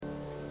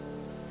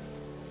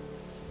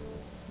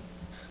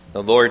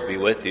The Lord be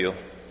with you.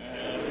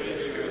 And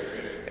with you.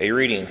 A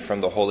reading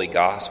from the Holy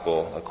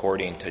Gospel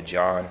according to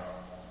John.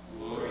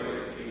 Glory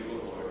to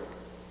you, Lord.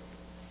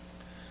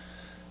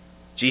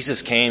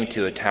 Jesus came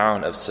to a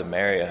town of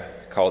Samaria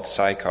called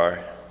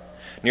Sychar,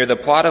 near the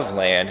plot of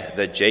land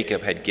that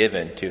Jacob had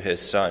given to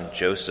his son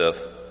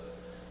Joseph.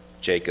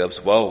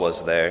 Jacob's well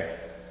was there.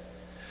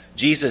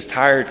 Jesus,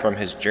 tired from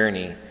his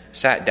journey,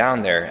 sat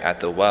down there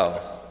at the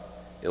well.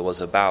 It was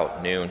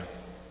about noon.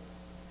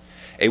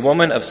 A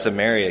woman of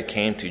Samaria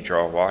came to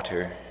draw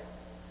water.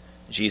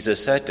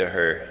 Jesus said to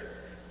her,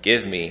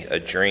 "Give me a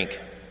drink."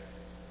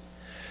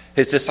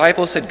 His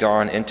disciples had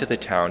gone into the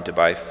town to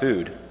buy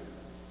food.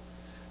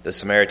 The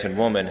Samaritan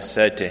woman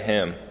said to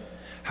him,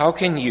 "How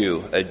can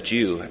you, a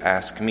Jew,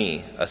 ask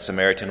me, a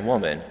Samaritan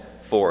woman,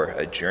 for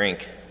a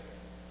drink?"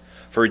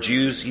 For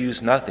Jews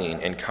use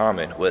nothing in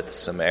common with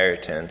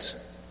Samaritans.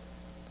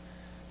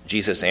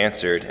 Jesus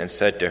answered and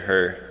said to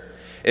her,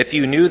 "If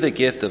you knew the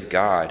gift of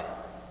God,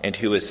 and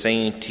who is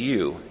saying to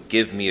you,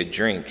 'Give me a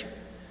drink,'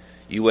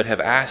 you would have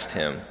asked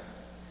him,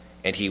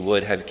 and he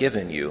would have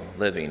given you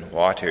living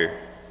water."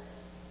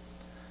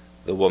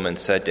 The woman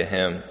said to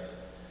him,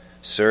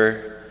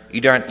 "Sir, you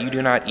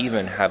do not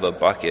even have a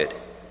bucket,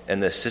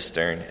 and the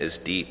cistern is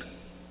deep.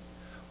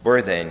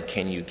 Where then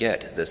can you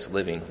get this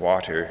living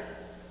water?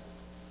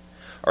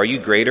 Are you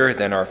greater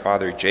than our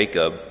father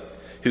Jacob,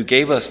 who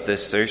gave us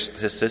this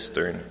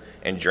cistern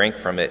and drank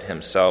from it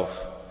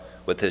himself,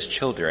 with his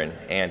children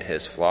and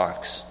his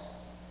flocks?"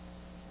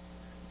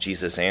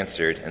 Jesus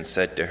answered and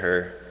said to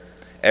her,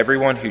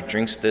 "Everyone who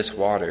drinks this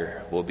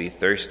water will be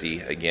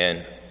thirsty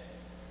again,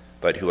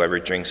 but whoever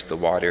drinks the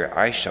water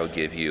I shall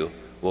give you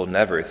will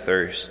never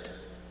thirst.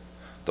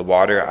 The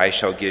water I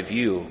shall give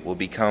you will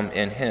become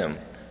in him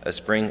a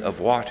spring of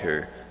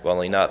water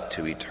welling up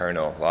to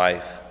eternal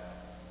life."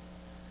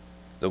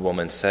 The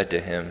woman said to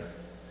him,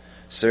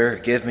 "Sir,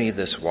 give me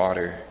this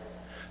water,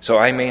 so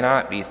I may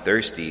not be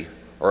thirsty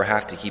or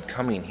have to keep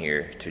coming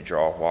here to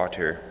draw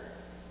water."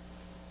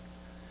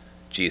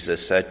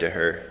 Jesus said to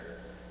her,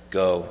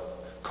 "Go,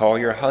 call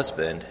your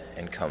husband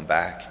and come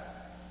back."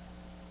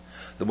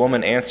 The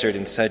woman answered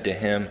and said to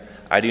him,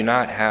 "I do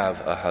not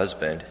have a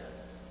husband."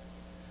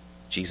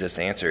 Jesus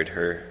answered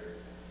her,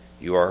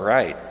 "You are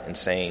right in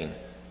saying,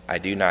 'I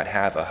do not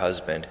have a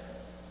husband.'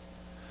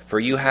 For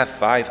you have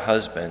 5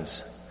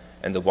 husbands,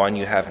 and the one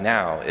you have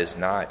now is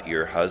not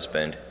your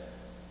husband.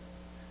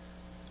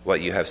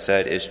 What you have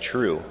said is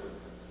true."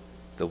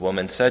 The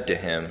woman said to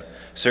him,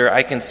 "Sir,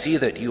 I can see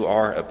that you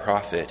are a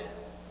prophet.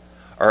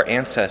 Our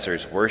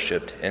ancestors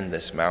worshipped in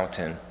this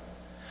mountain,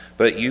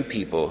 but you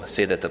people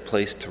say that the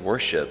place to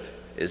worship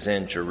is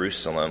in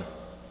Jerusalem."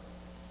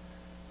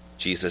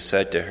 Jesus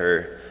said to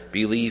her,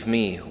 "Believe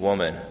me,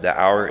 woman, the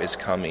hour is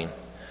coming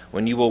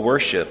when you will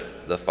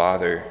worship the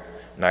Father,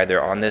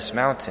 neither on this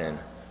mountain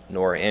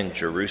nor in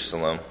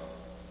Jerusalem.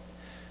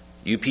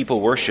 You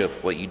people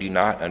worship what you do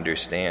not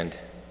understand.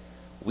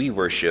 We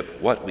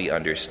worship what we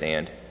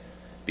understand,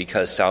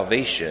 because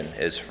salvation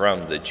is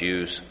from the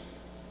Jews.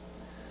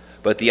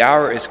 But the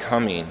hour is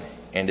coming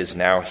and is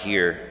now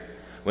here,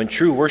 when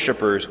true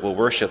worshipers will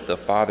worship the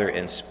Father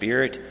in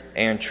spirit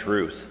and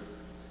truth.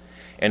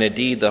 And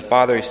indeed, the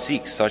Father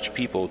seeks such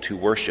people to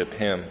worship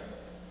him.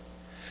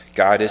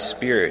 God is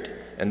spirit,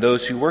 and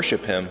those who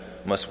worship him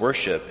must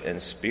worship in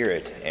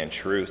spirit and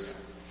truth."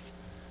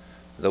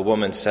 The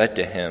woman said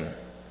to him,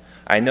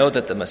 "I know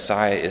that the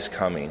Messiah is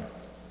coming,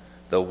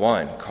 the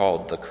one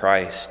called the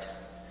Christ.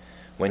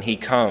 When he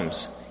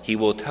comes, he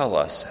will tell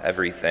us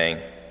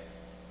everything."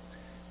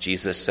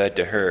 Jesus said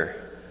to her,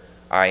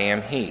 "I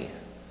am he,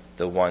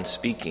 the one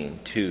speaking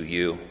to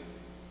you."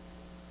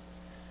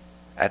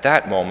 At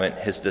that moment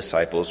his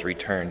disciples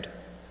returned,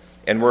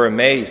 and were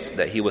amazed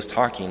that he was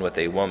talking with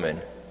a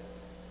woman.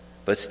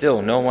 But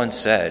still no one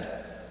said,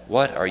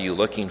 "What are you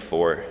looking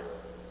for?"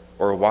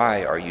 or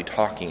 "Why are you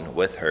talking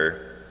with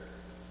her?"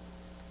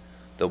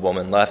 The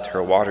woman left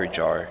her water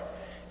jar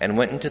and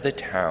went into the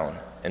town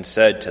and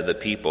said to the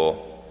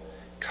people,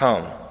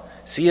 "Come,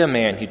 see a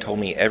man who told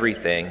me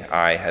everything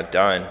I have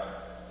done.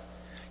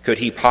 Could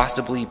he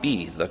possibly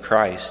be the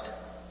Christ?"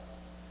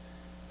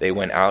 They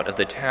went out of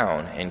the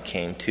town and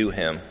came to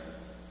him.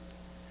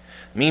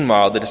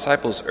 Meanwhile, the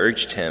disciples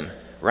urged him,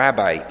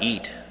 "Rabbi,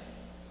 eat."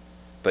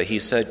 But he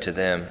said to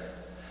them,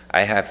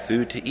 "I have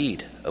food to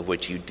eat of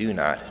which you do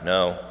not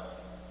know."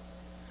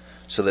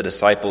 So the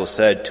disciples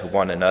said to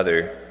one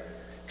another,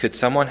 "Could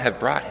someone have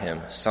brought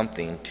him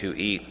something to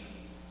eat?"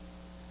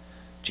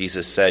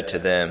 Jesus said to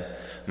them,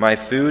 "My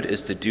food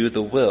is to do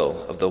the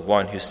will of the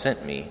one who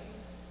sent me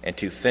and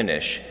to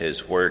finish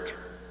his work.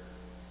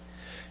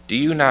 Do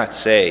you not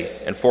say,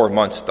 'In 4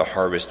 months the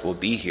harvest will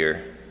be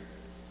here'?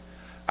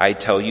 I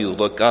tell you,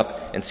 look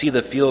up and see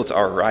the fields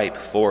are ripe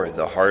for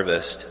the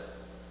harvest.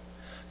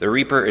 The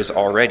reaper is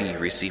already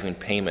receiving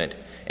payment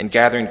and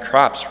gathering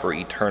crops for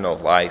eternal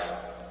life,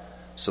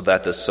 so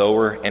that the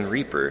sower and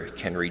reaper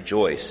can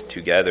rejoice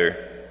together.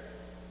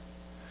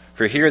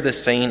 For here the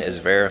saying is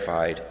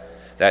verified,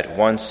 that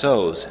one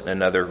sows and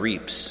another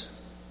reaps.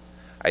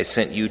 I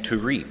sent you to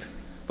reap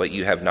what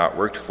you have not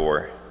worked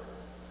for.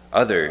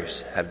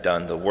 Others have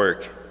done the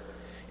work,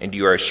 and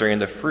you are sharing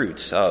the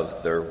fruits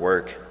of their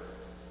work."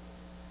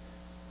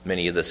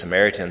 Many of the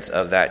Samaritans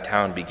of that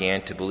town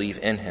began to believe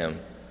in him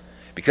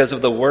because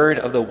of the word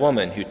of the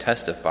woman who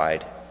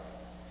testified,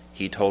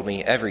 "He told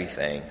me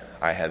everything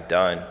I have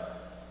done."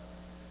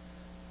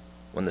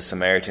 When the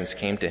Samaritans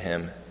came to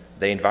him,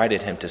 they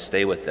invited him to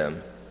stay with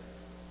them,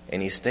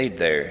 and he stayed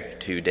there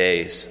 2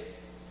 days.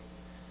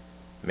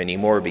 Many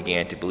more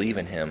began to believe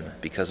in him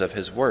because of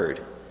his word,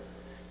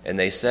 and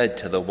they said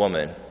to the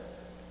woman,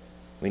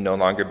 "We no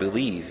longer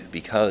believe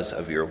because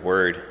of your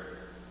word,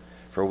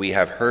 for we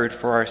have heard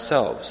for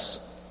ourselves,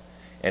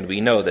 and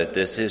we know that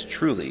this is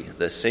truly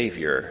the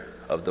Savior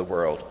of the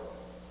world."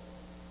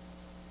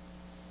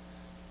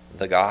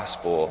 The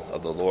Gospel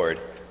of the Lord.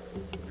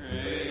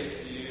 Praise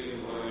to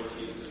you, Lord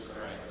Jesus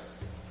Christ.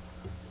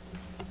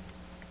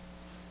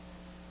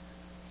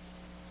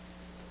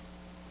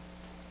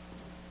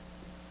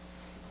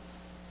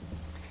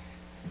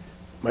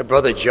 My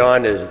brother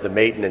John is the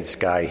maintenance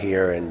guy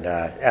here, and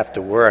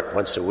after work,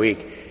 once a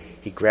week,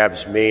 he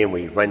grabs me and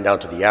we run down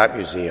to the art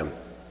museum.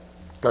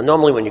 Now,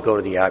 normally when you go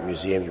to the art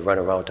museum, you run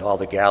around to all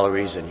the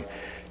galleries and you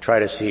try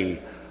to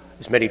see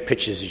as many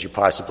pictures as you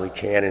possibly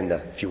can in the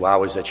few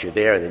hours that you're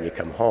there, and then you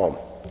come home.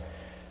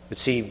 But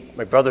see,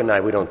 my brother and I,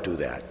 we don't do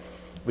that.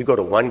 We go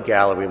to one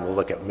gallery and we'll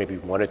look at maybe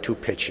 1 or 2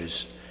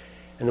 pictures,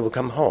 and then we'll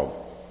come home.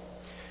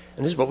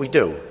 And this is what we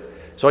do.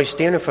 So I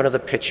stand in front of the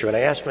picture and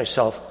I ask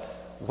myself,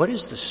 what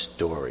is the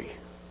story?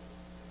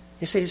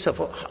 You say to yourself,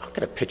 well, how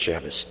can a picture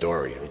have a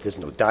story? I mean, there's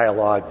no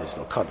dialogue, there's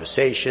no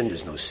conversation,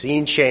 there's no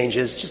scene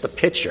changes, it's just a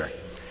picture.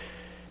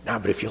 Now,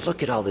 but if you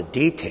look at all the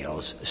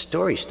details, a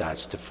story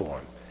starts to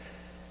form.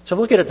 So I'm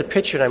looking at the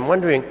picture and I'm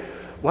wondering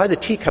why the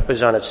teacup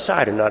is on its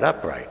side and not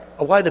upright,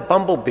 or why the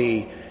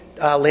bumblebee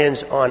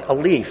lands on a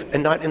leaf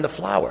and not in the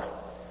flower.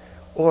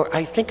 Or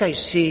I think I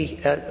see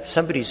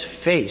somebody's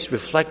face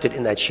reflected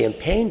in that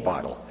champagne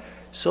bottle.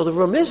 So the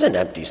room isn't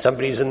empty.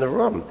 Somebody's in the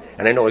room,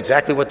 and I know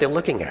exactly what they're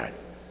looking at.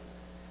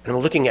 And I'm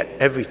looking at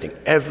everything.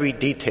 Every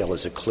detail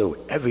is a clue,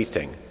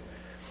 everything.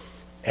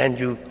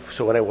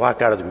 So when I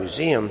walk out of the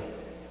museum,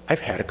 I've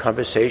had a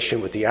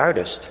conversation with the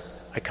artist.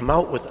 I come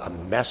out with a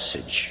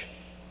message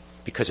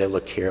because I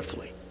look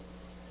carefully.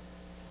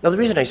 Now, the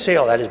reason I say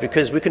all that is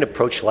because we can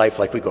approach life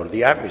like we go to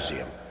the art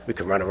museum. We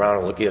can run around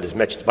and look at as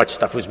much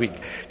stuff as we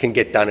can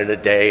get done in a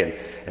day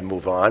and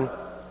move on.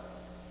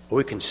 Or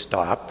we can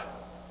stop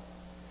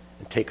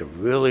and take a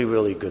really,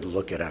 really good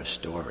look at our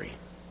story.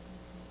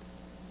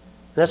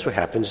 And that's what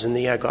happens in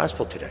the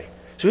gospel today.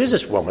 So here's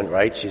this woman,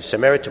 right? She's a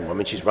Samaritan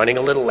woman. She's running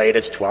a little late.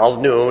 It's 12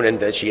 noon,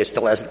 and she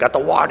still hasn't got the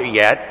water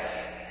yet.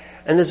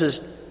 And there's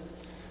this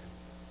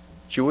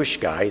Jewish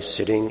guy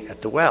sitting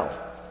at the well.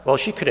 Well,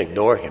 she could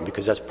ignore him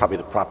because that's probably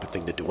the proper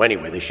thing to do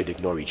anyway. They should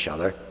ignore each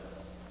other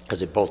because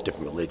they're both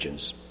different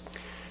religions.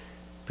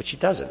 But she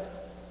doesn't.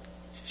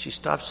 She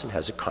stops and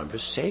has a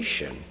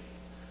conversation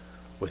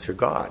with her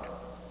God.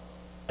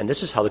 And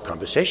this is how the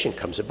conversation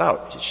comes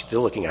about. They're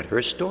looking at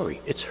her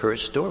story. It's her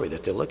story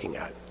that they're looking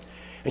at.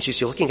 And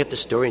she's looking at the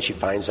story, and she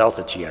finds out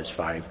that she has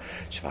five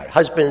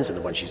husbands, and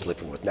the one she's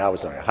living with now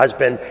is not her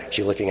husband.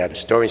 She's looking at her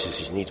story and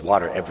says she needs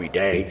water every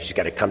day. She's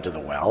got to come to the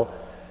well.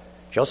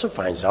 She also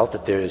finds out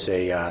that there's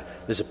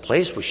a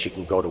place where she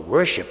can go to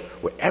worship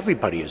where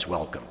everybody is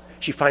welcome.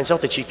 She finds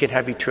out that she can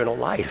have eternal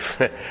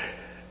life.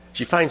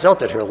 She finds out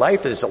that her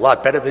life is a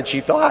lot better than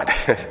she thought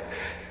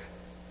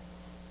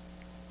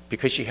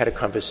because she had a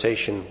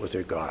conversation with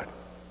her God.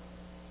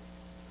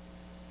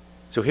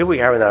 So here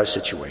we are in our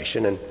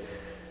situation, and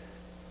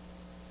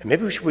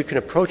maybe we can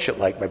approach it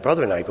like my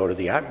brother and I go to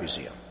the art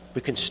museum.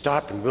 We can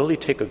stop and really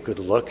take a good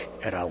look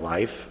at our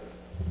life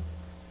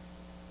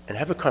and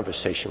have a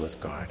conversation with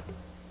God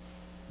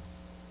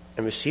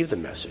and receive the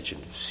message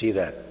and see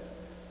that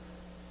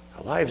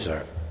our lives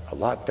are a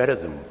lot better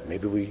than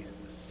maybe we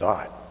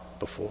thought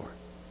before.